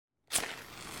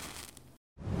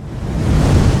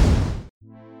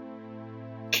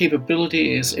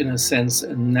capability is, in a sense,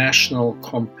 a national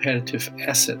competitive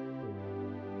asset.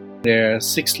 There are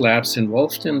 6 labs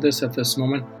involved in this at this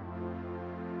moment.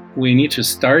 We need to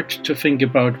start to think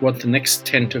about what the next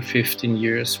 10 to 15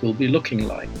 years will be looking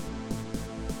like.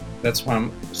 That's why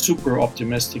I'm super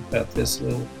optimistic that this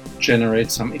will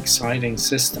generate some exciting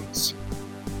systems.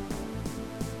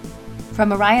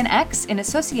 From Orion X in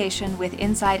association with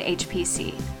Inside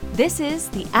HPC, this is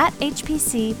the At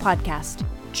HPC podcast.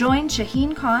 Join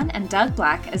Shaheen Khan and Doug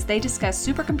Black as they discuss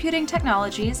supercomputing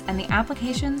technologies and the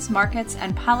applications, markets,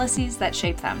 and policies that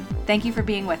shape them. Thank you for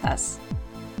being with us.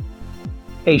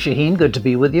 Hey Shaheen, good to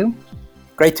be with you.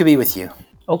 Great to be with you.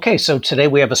 Okay, so today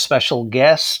we have a special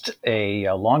guest, a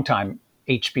longtime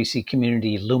HPC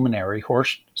community luminary,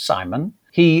 Horst Simon.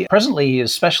 He presently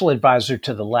is special advisor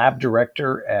to the lab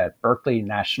director at Berkeley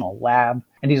National Lab,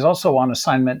 and he's also on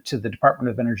assignment to the Department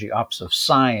of Energy Office of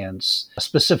Science,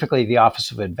 specifically the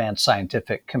Office of Advanced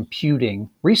Scientific Computing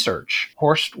Research.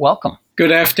 Horst, welcome.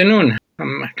 Good afternoon.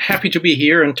 I'm happy to be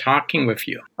here and talking with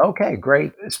you. Okay,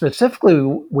 great. Specifically,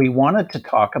 we wanted to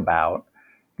talk about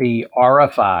the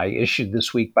RFI issued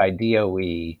this week by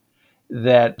DOE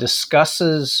that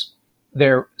discusses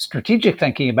their strategic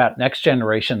thinking about next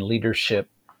generation leadership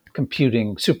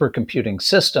computing, supercomputing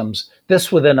systems.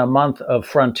 This within a month of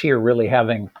Frontier really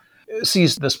having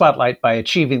seized the spotlight by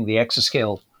achieving the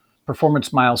exascale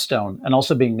performance milestone and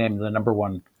also being named the number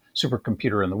one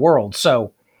supercomputer in the world.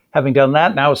 So having done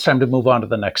that, now it's time to move on to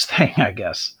the next thing, I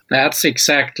guess. That's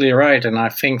exactly right. And I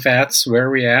think that's where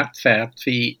we're at, that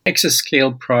the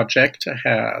exascale project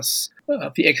has,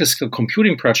 the exascale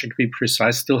computing project, to be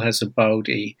precise, still has about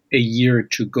a year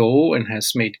to go and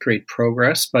has made great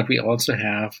progress. But we also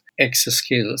have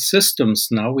exascale systems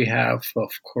now. We have,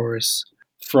 of course,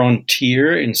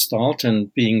 Frontier installed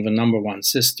and being the number one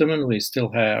system, and we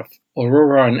still have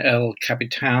Aurora and El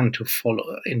Capitan to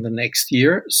follow in the next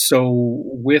year. So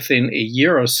within a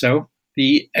year or so,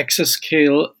 the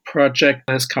exascale project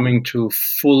is coming to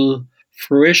full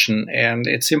fruition. And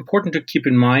it's important to keep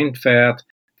in mind that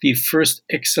the first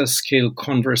exascale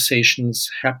conversations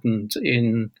happened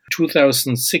in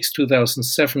 2006,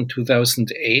 2007,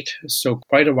 2008, so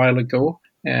quite a while ago.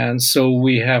 And so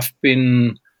we have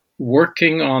been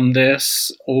working on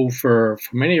this for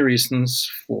many reasons,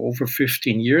 for over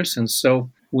 15 years. And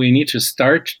so we need to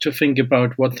start to think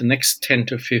about what the next 10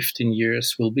 to 15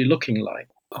 years will be looking like.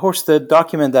 Horst, the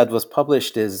document that was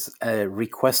published is a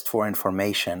request for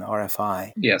information,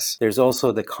 RFI. Yes. There's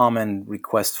also the common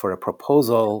request for a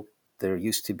proposal. There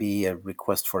used to be a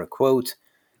request for a quote.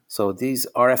 So these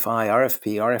RFI,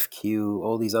 RFP, RFQ,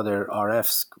 all these other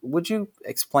RFs, would you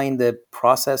explain the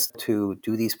process to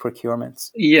do these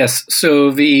procurements? Yes.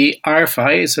 So the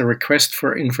RFI is a request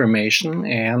for information,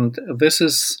 and this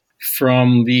is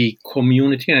from the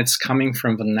community, and it's coming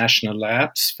from the national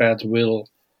labs that will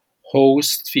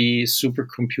host the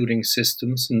supercomputing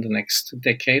systems in the next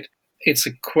decade. It's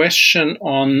a question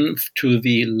on to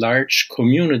the large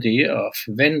community of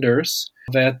vendors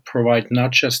that provide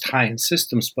not just high-end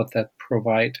systems, but that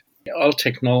provide all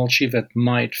technology that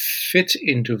might fit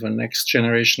into the next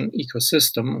generation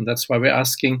ecosystem. And that's why we're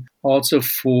asking also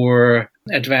for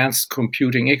advanced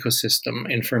computing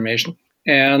ecosystem information.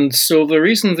 And so the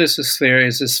reason this is there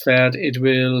is that it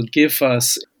will give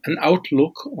us an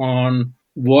outlook on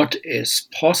what is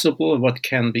possible, what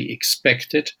can be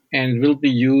expected, and will be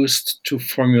used to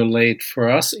formulate for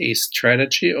us a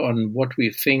strategy on what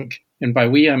we think. And by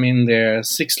we, I mean there are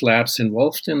 6 labs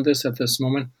involved in this at this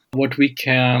moment, what we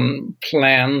can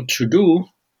plan to do.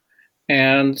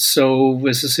 And so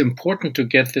this is important to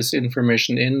get this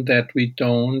information in, that we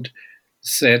don't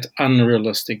set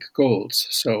unrealistic goals.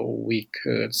 So we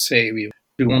could say we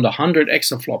want a 100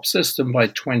 exaflop system by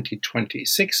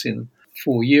 2026 in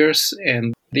 4 years,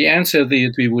 and the answer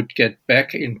that we would get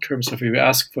back in terms of if we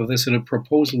ask for this in a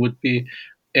proposal would be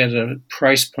at a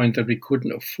price point that we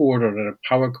couldn't afford or at a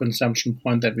power consumption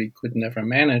point that we could never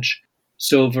manage.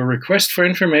 So the request for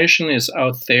information is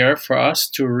out there for us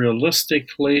to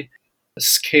realistically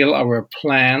scale our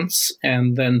plans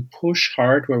and then push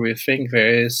hard where we think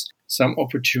there is some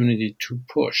opportunity to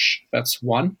push. That's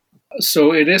one.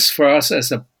 So it is for us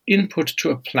as an input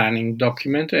to a planning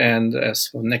document, and as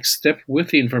the next step with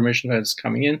the information that is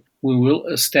coming in, we will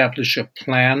establish a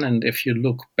plan. And if you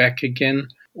look back again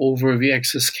over the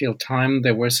exascale time,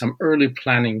 there were some early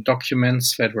planning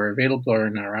documents that were available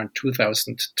in around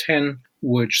 2010,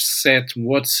 which said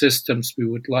what systems we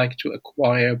would like to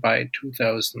acquire by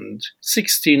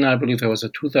 2016. I believe there was a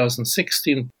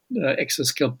 2016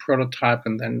 exascale prototype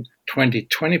and then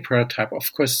 2020 prototype.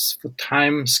 Of course, the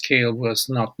time scale was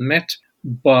not met,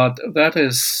 But that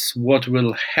is what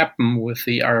will happen with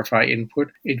the RFI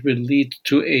input. It will lead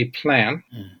to a plan.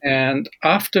 And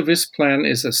after this plan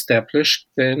is established,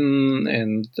 then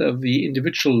the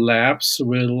individual labs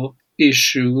will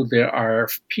issue their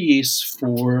RFPs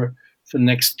for the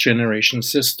next generation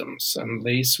systems. And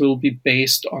these will be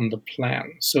based on the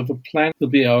plan. So the plan will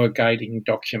be our guiding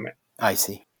document. I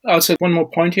see. Also, one more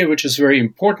point here, which is very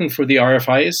important for the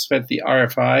RFI, is that the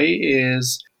RFI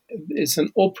is an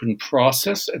open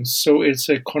process, and so it's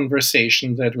a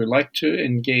conversation that we like to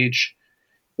engage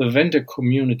the vendor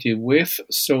community with,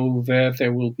 so that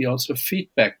there will be also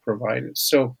feedback provided.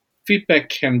 So feedback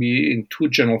can be in two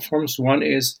general forms. One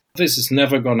is, this is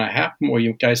never going to happen, or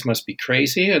you guys must be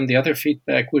crazy. And the other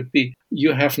feedback would be,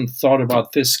 you haven't thought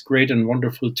about this great and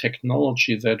wonderful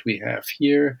technology that we have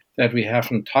here, that we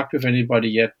haven't talked with anybody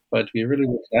yet, but we really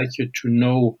would like you to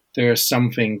know there's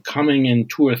something coming in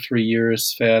 2 or 3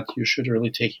 years that you should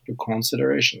really take into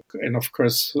consideration. And of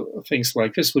course, things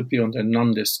like this would be under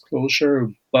non-disclosure,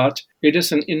 but it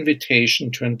is an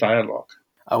invitation to a dialogue.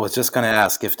 I was just going to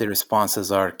ask if the responses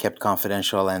are kept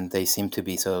confidential, and they seem to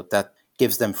be, so that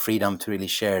gives them freedom to really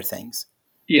share things.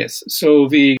 Yes, so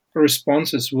the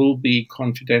responses will be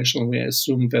confidential. We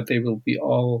assume that they will be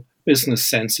all business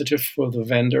sensitive for the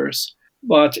vendors,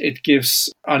 but it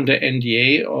gives, under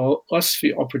NDA, us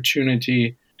the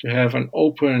opportunity to have an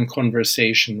open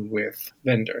conversation with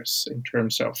vendors in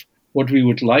terms of what we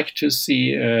would like to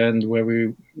see and where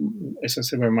we, as I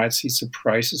said, we might see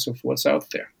surprises of what's out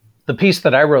there. The piece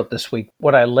that I wrote this week,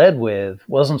 what I led with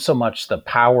wasn't so much the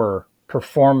power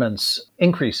performance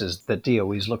increases that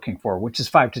DOE is looking for, which is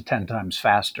 5 to 10 times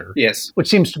faster. Yes. Which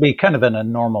seems to be kind of in a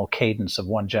normal cadence of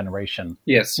one generation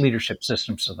Yes. leadership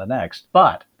systems to the next.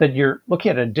 But that you're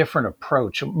looking at a different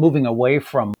approach, moving away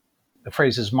from the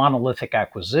phrase is monolithic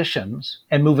acquisitions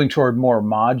and moving toward more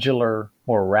modular,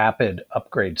 more rapid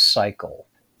upgrade cycle.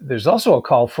 There's also a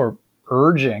call for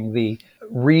urging the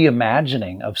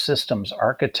reimagining of systems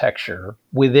architecture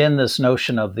within this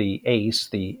notion of the ACE,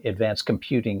 the advanced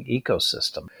computing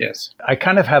ecosystem. Yes. I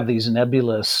kind of have these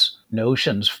nebulous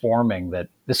notions forming that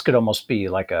this could almost be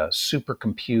like a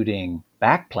supercomputing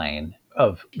backplane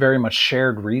of very much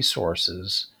shared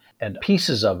resources, and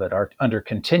pieces of it are under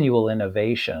continual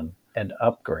innovation and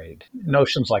upgrade.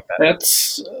 Notions like that.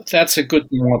 That's a good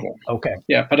model. Okay.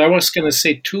 Yeah, but I was going to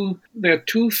say there are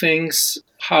two things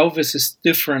how this is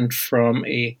different from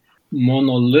a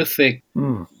monolithic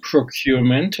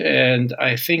procurement, and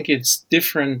I think it's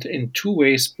different in two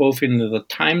ways, both in the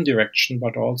time direction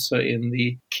but also in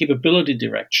the capability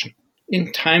direction.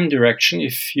 In time direction,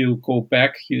 if you go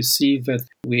back, you see that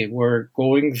we were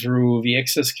going through the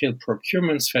exascale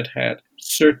procurements that had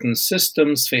certain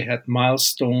systems, they had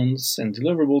milestones and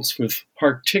deliverables with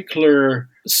particular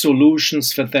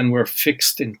solutions that then were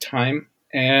fixed in time.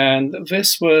 And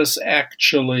this was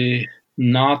actually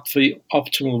not the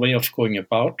optimal way of going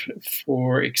about.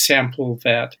 For example,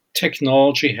 that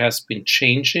technology has been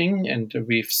changing, and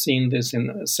we've seen this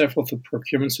in several of the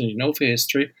procurements in the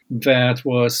history. That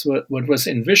was what was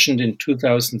envisioned in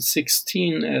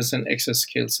 2016 as an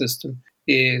exascale system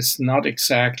is not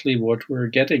exactly what we're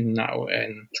getting now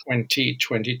in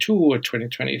 2022 or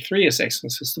 2023 as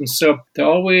exascale systems. So there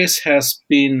always has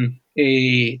been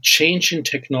a change in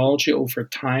technology over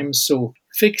time. So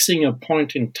fixing a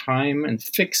point in time and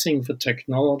fixing the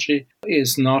technology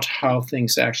is not how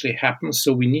things actually happen.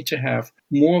 So we need to have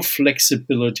more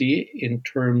flexibility in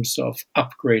terms of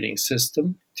upgrading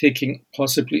system, taking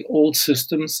possibly old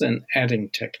systems and adding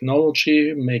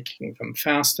technology, making them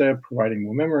faster, providing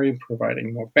more memory,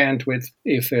 providing more bandwidth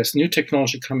if there's new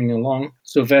technology coming along,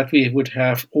 so that we would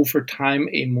have over time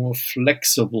a more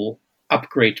flexible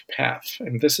upgrade path.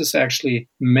 And this is actually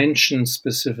mentioned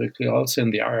specifically also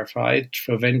in the RFI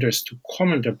for vendors to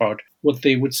comment about what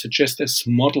they would suggest as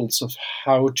models of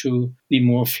how to be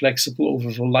more flexible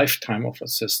over the lifetime of a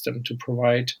system to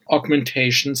provide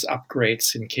augmentations,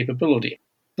 upgrades in capability.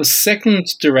 The second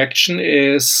direction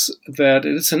is that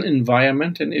it is an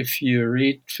environment, and if you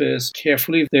read this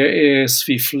carefully, there is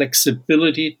the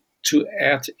flexibility to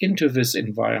add into this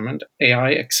environment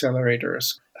AI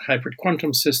accelerators, hybrid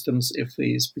quantum systems, if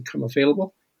these become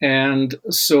available. And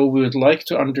so we would like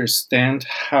to understand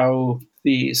how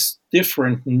these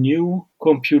different new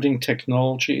computing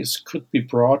technologies could be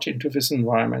brought into this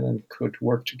environment and could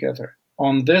work together.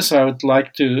 On this, I would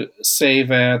like to say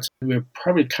that we're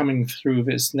probably coming through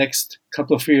this next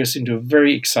couple of years into a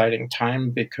very exciting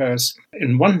time, because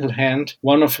in one hand,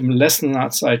 one of the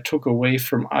lessons I took away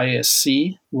from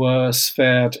ISC was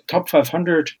that top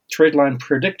 500 trade line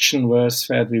prediction was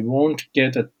that we won't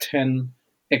get a 10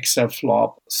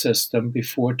 exaflop system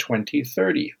before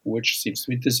 2030, which seems to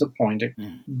be disappointing.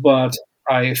 But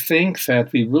I think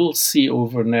that we will see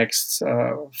over the next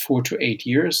 4 to 8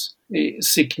 years a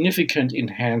significant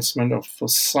enhancement of the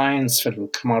science that will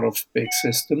come out of big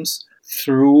systems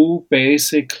through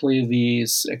basically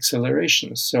these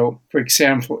accelerations. So, for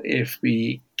example, if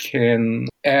we can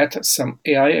add some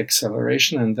AI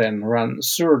acceleration and then run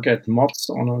surrogate models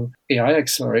on an AI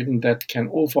accelerator that can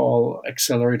overall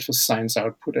accelerate the science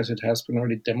output, as it has been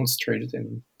already demonstrated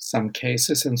in some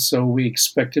cases. And so we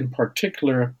expect in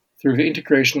particular through the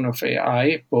integration of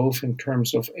AI, both in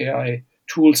terms of AI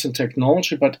tools and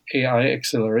technology, but AI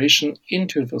acceleration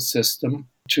into the system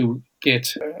to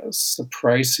get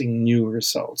surprising new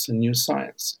results in new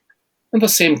science. And the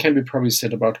same can be probably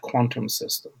said about quantum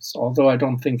systems, although I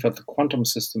don't think that the quantum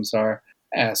systems are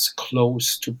as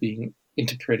close to being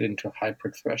integrated into a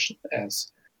hybrid fashion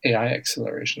as AI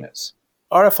acceleration is.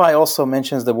 RFI also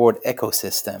mentions the word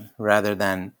ecosystem rather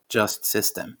than just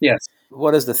system. Yes.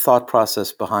 What is the thought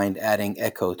process behind adding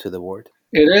echo to the word?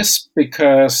 It is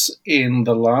because in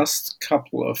the last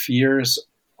couple of years,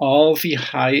 all the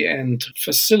high-end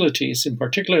facilities, in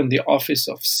particular in the Office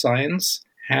of Science,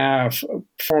 have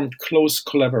formed close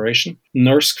collaboration.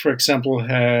 NERSC, for example,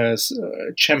 has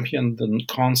championed the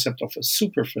concept of a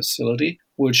super facility,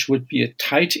 which would be a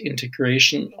tight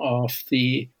integration of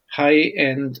the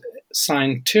high-end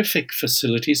scientific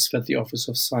facilities that the Office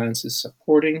of Science is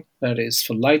supporting. That is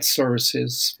for light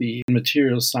sources, the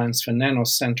material science for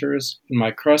nanocenters,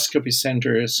 microscopy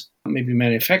centers, maybe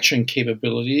manufacturing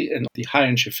capability, and the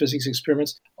high-end physics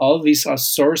experiments. All these are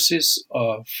sources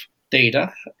of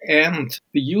data, and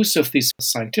the use of these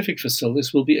scientific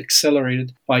facilities will be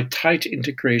accelerated by tight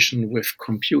integration with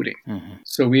computing.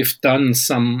 So we've done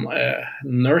some,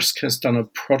 NERSC has done a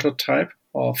prototype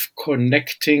of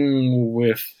connecting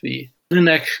with the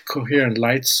LINAC coherent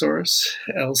light source,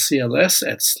 LCLS,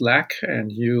 at SLAC,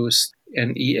 and used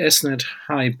an ESNet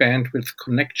high bandwidth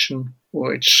connection,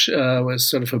 which was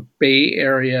sort of a Bay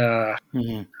Area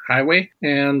highway,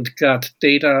 and got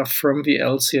data from the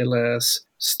LCLS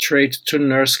straight to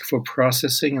NERSC for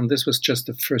processing, and this was just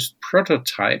the first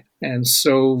prototype. And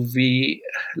so the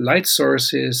light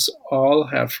sources all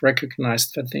have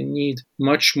recognized that they need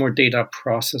much more data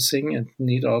processing and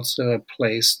need also a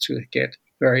place to get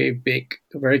very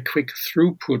quick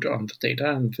throughput on the data.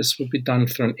 And this will be done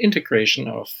through an integration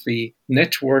of the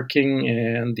networking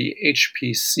and the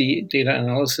HPC data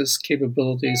analysis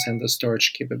capabilities and the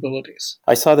storage capabilities.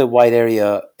 I saw the wide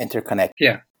area interconnect.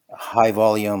 Yeah. High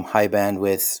volume, high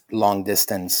bandwidth, long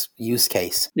distance use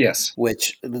case. Yes.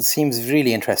 Which seems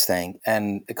really interesting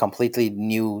and a completely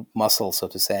new muscle, so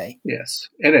to say. Yes,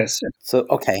 it is. So,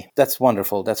 okay, that's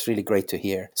wonderful. That's really great to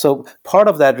hear. So part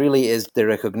of that really is the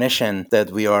recognition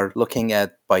that we are looking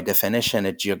at, by definition,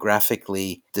 a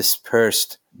geographically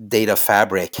dispersed data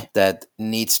fabric that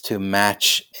needs to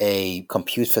match a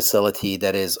compute facility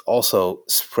that is also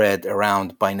spread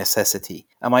around by necessity.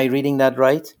 Am I reading that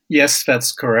right? Yes,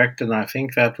 that's correct. And I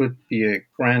think that would be a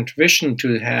grand vision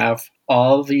to have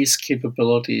all these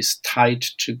capabilities tied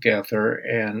together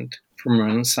and from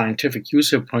a scientific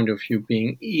user point of view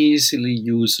being easily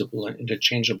usable and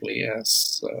interchangeably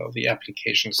as the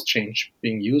applications change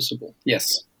being usable.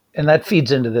 Yes. And that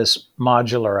feeds into this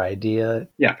modular idea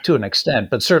to an extent,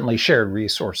 but certainly shared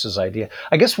resources idea.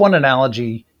 I guess one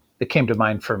analogy that came to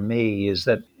mind for me is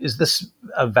this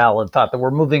a valid thought that we're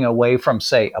moving away from,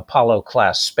 say,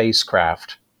 Apollo-class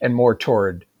spacecraft and more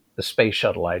toward the space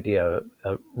shuttle idea,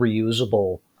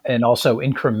 reusable and also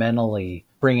incrementally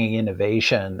bringing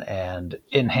innovation and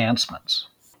enhancements?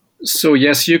 So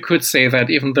yes, you could say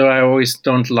that, even though I always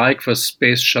don't like the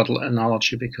space shuttle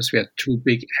analogy because we had two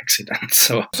big accidents.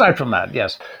 So aside from that,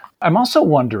 yes. I'm also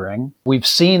wondering, we've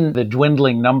seen the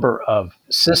dwindling number of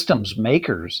systems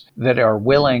makers that are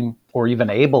willing or even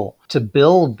able to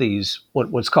build these,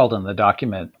 what's called in the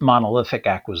document, monolithic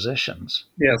acquisitions.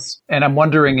 Yes. And I'm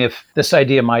wondering if this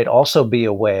idea might also be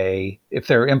a way, if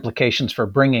there are implications for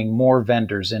bringing more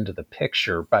vendors into the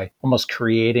picture by almost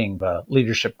creating the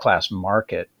leadership class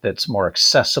market that's more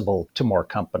accessible to more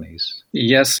companies.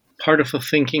 Yes. Part of the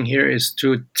thinking here is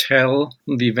to tell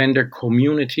the vendor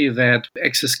community that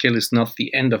exascale is not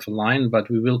the end of the line, but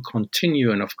we will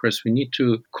continue. And of course, we need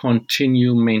to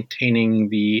continue maintaining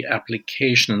the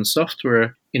application and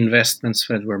software investments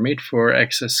that were made for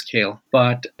exascale.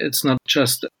 But it's not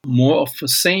just more of the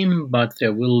same, but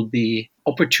there will be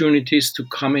opportunities to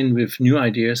come in with new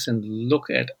ideas and look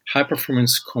at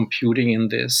high-performance computing in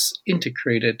this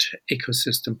integrated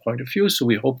ecosystem point of view. So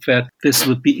we hope that this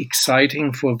will be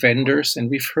exciting for vendors. And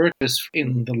we've heard this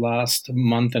in the last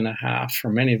month and a half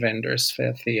from many vendors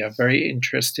that they are very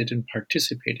interested in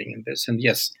participating in this. And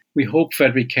yes, we hope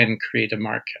that we can create a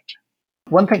market.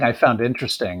 One thing I found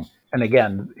interesting, and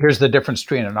again, here's the difference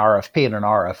between an RFP and an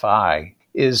RFI,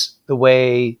 is the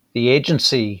way the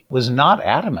agency was not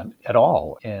adamant at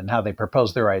all in how they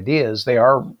proposed their ideas. They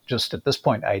are just at this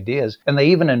point ideas, and they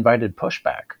even invited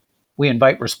pushback. We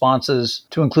invite responses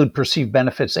to include perceived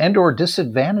benefits and or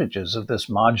disadvantages of this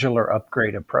modular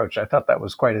upgrade approach. I thought that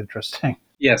was quite interesting.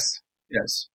 Yes.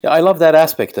 Yes. Yeah, I love that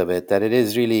aspect of it, that it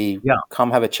is really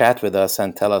come have a chat with us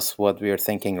and tell us what we are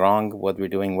thinking wrong, what we're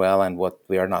doing well, and what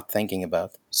we are not thinking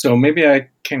about. So maybe I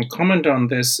can comment on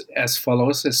this as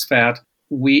follows, is that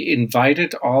we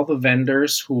invited all the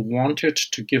vendors who wanted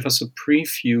to give us a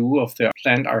preview of their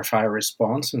planned RFI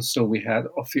response. And so we had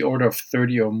of the order of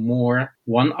 30 or more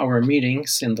 1-hour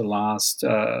meetings in the last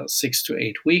 6 to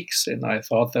 8 weeks. And I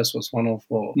thought this was one of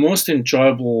the most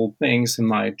enjoyable things in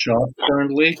my job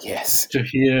currently. Yes. To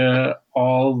hear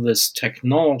all this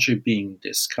technology being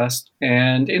discussed.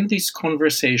 And in these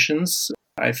conversations,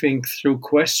 I think through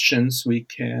questions, we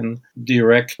can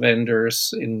direct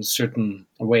vendors in certain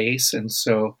ways. And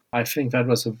so I think that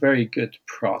was a very good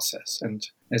process. And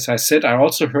as I said, I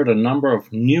also heard a number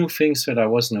of new things that I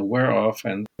wasn't aware of.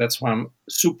 And that's why I'm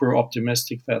super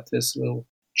optimistic that this will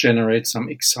generate some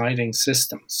exciting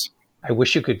systems. I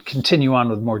wish you could continue on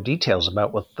with more details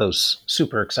about what those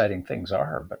super exciting things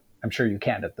are, but I'm sure you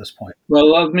can't at this point.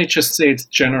 Well, let me just say it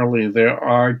generally. There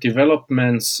are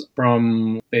developments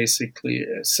from basically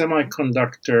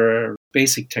semiconductor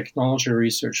basic technology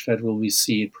research that will be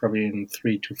seen probably in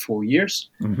 3 to 4 years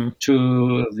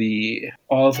to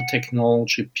all the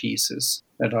technology pieces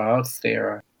that are out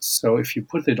there. So if you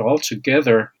put it all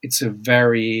together, it's a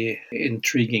very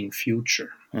intriguing future.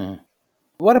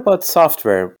 What about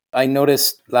software? I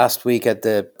noticed last week at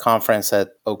the conference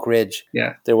at Oak Ridge,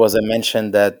 there was a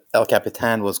mention that El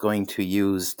Capitan was going to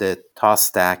use the TOS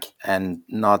stack and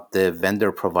not the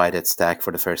vendor-provided stack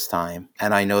for the first time.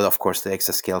 And I know, of course, the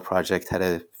Exascale project had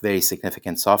a very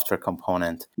significant software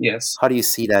component. Yes. How do you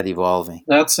see that evolving?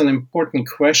 That's an important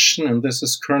question, and this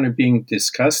is currently being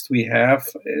discussed. We have,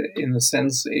 in a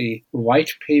sense, a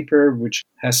white paper which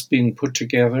has been put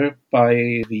together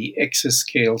by the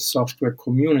Exascale software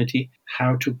community,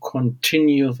 how to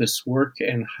continue this work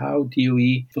and how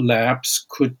DOE labs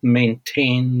could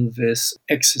maintain this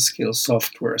Exascale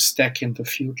software stack in the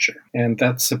future. And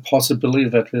that's a possibility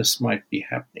that this might be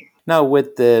happening. Now,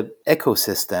 with the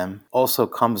ecosystem also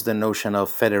comes the notion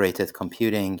of federated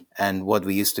computing and what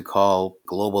we used to call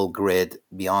global grid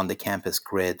beyond the campus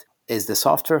grid. Is the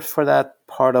software for that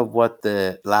part of what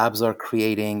the labs are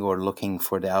creating or looking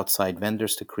for the outside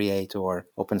vendors to create or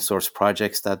open source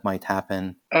projects that might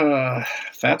happen?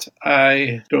 That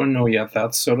I don't know yet.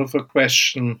 That's sort of a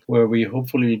question where we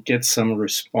hopefully get some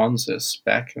responses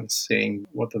back and saying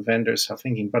what the vendors are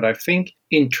thinking. But I think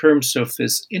in terms of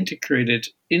this integrated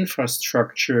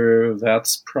infrastructure,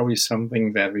 that's probably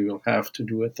something that we will have to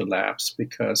do at the labs,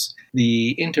 because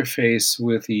the interface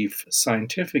with the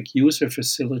scientific user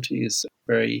facility is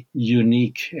very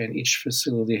unique, and each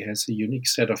facility has a unique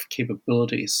set of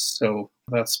capabilities. So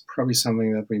that's probably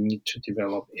something that we need to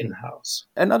develop in-house.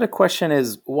 Another question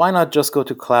is, why not just go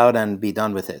to cloud and be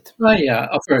done with it? Well, yeah,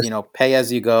 of course. Pay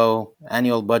as you go,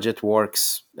 annual budget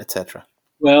works, etc.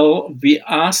 Well, we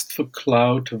asked for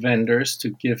cloud vendors to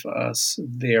give us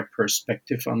their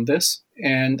perspective on this.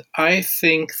 And I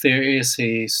think there is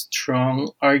a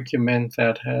strong argument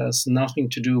that has nothing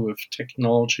to do with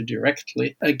technology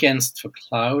directly against the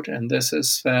cloud. And this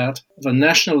is that the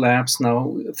national labs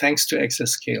now, thanks to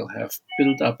Exascale, have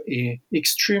built up a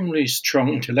extremely strong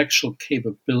intellectual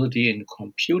capability in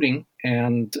computing.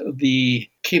 And the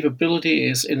capability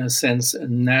is, in a sense, a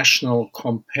national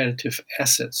competitive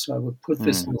asset. So I would put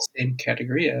this in the same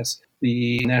category as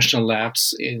the national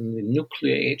labs in the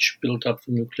nuclear age built up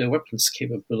the nuclear weapons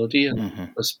capability,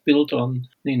 and was built on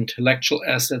the intellectual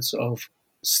assets of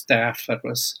staff that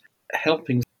was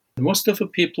helping. Most of the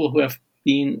people who have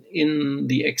been in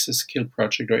the Exascale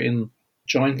project or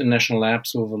joined the national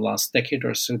labs over the last decade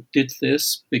or so did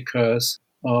this because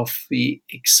of the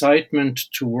excitement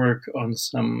to work on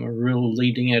some real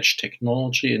leading edge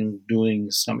technology and doing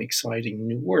some exciting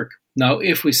new work. Now,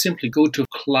 if we simply go to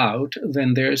cloud,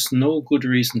 then there's no good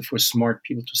reason for smart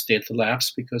people to stay at the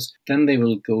labs, because then they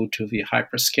will go to the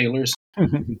hyperscalers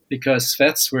because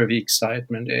that's where the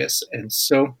excitement is. And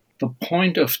so the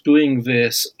point of doing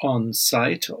this on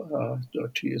site, or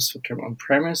to use the term on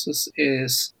premises,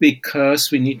 is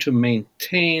because we need to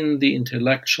maintain the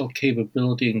intellectual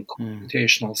capability in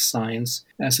computational science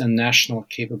as a national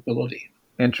capability.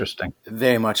 Interesting.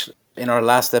 Very much. In our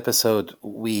last episode,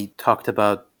 we talked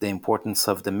about the importance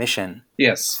of the mission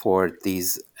for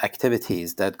these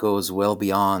activities that goes well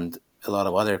beyond a lot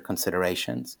of other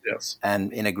considerations. Yes.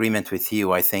 And in agreement with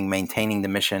you, I think maintaining the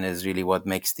mission is really what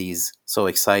makes these so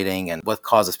exciting and what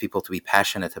causes people to be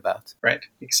passionate about. Right,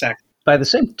 exactly. By the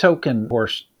same token,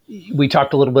 Horst, we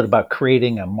talked a little bit about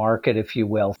creating a market, if you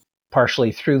will,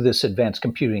 partially through this advanced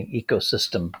computing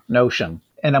ecosystem notion.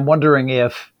 And I'm wondering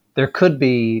if there could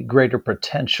be greater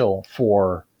potential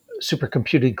for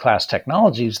supercomputing class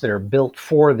technologies that are built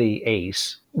for the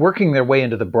ACE, working their way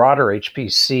into the broader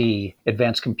HPC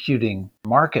advanced computing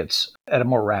markets at a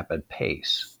more rapid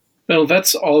pace. Well,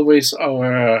 that's always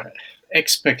our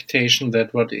expectation,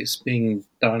 that what is being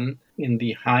done in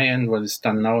the high end, what is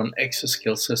done now in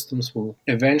exascale systems, will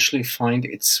eventually find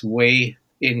its way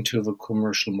into the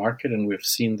commercial market. And we've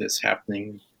seen this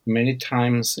happening many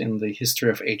times in the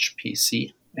history of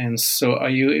HPC. And so are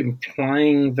you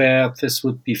implying that this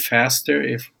would be faster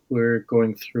if we're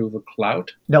going through the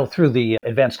cloud? No, through the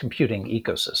advanced computing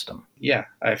ecosystem. Yeah,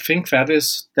 I think that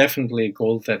is definitely a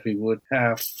goal, that we would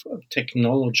have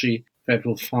technology that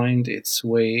will find its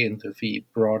way into the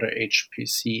broader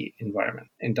HPC environment,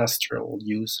 industrial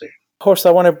user. Horst,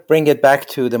 I want to bring it back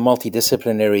to the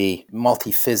multidisciplinary,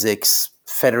 multi-physics,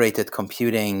 federated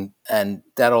computing, and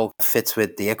that all fits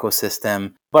with the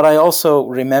ecosystem. But I also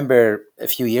remember a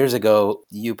few years ago,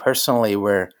 you personally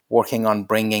were working on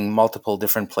bringing multiple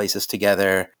different places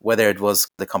together, whether it was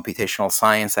the computational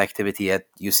science activity at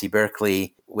UC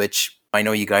Berkeley, which I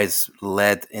know you guys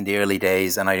led in the early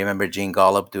days, and I remember Gene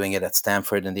Golub doing it at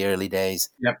Stanford in the early days.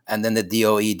 Yep. And then the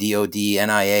DOE, DOD,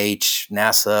 NIH,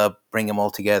 NASA, bring them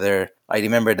all together. I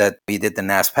remember that we did the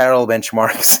NAS parallel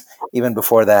benchmarks even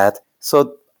before that.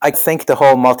 So I think the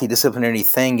whole multidisciplinary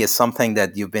thing is something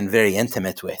that you've been very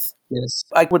intimate with. Yes.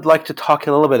 I would like to talk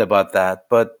a little bit about that,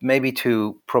 but maybe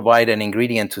to provide an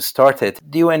ingredient to start it,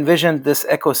 do you envision this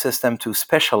ecosystem to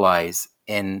specialize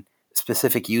in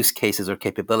specific use cases or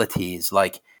capabilities?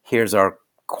 Like, here's our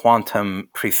quantum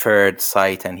preferred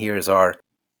site, and here's our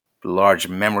large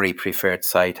memory preferred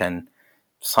site, and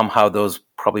somehow those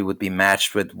probably would be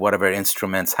matched with whatever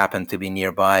instruments happen to be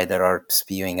nearby that are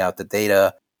spewing out the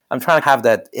data. I'm trying to have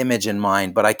that image in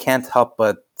mind, but I can't help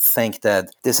but think that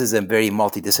this is a very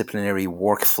multidisciplinary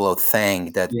workflow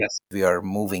thing that we are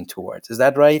moving towards. Is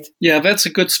that right? Yeah, that's a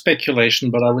good speculation,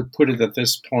 but I would put it at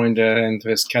this point in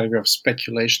this category of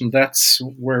speculation. That's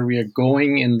where we are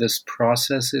going in this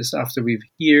process, is after we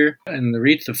hear and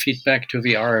read the feedback to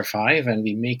the RFI, then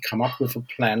we may come up with a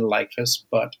plan like this,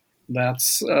 but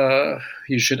that's,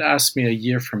 you should ask me a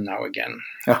year from now again.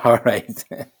 All right.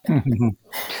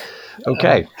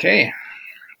 Okay.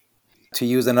 To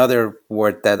use another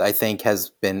word that I think has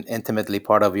been intimately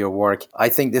part of your work, I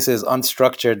think this is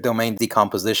unstructured domain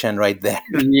decomposition right there.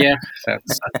 Yeah,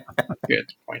 that's a good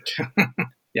point.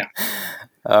 Yeah.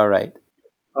 All right.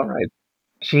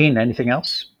 Gene, anything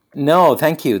else? No,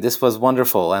 thank you. This was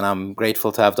wonderful, and I'm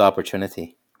grateful to have the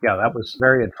opportunity. Yeah, that was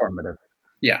very informative.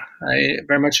 Yeah, I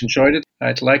very much enjoyed it.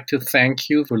 I'd like to thank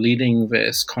you for leading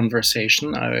this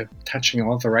conversation, touching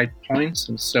all the right points.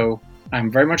 And so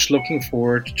I'm very much looking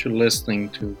forward to listening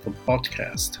to the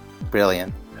podcast.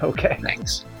 Brilliant. Okay.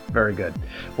 Thanks. Very good.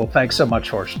 Well, thanks so much,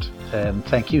 Horst. And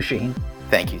thank you, Shaheen.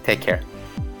 Thank you. Take care.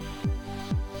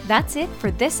 That's it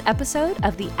for this episode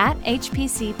of the At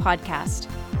HPC podcast.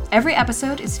 Every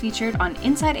episode is featured on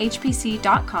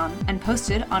InsideHPC.com and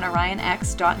posted on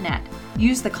OrionX.net.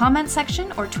 Use the comment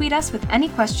section or tweet us with any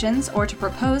questions or to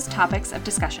propose topics of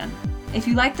discussion. If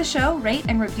you like the show, rate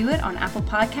and review it on Apple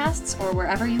Podcasts or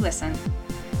wherever you listen.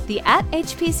 The At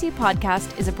HPC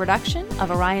podcast is a production of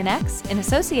OrionX in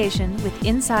association with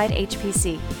Inside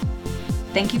HPC.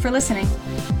 Thank you for listening.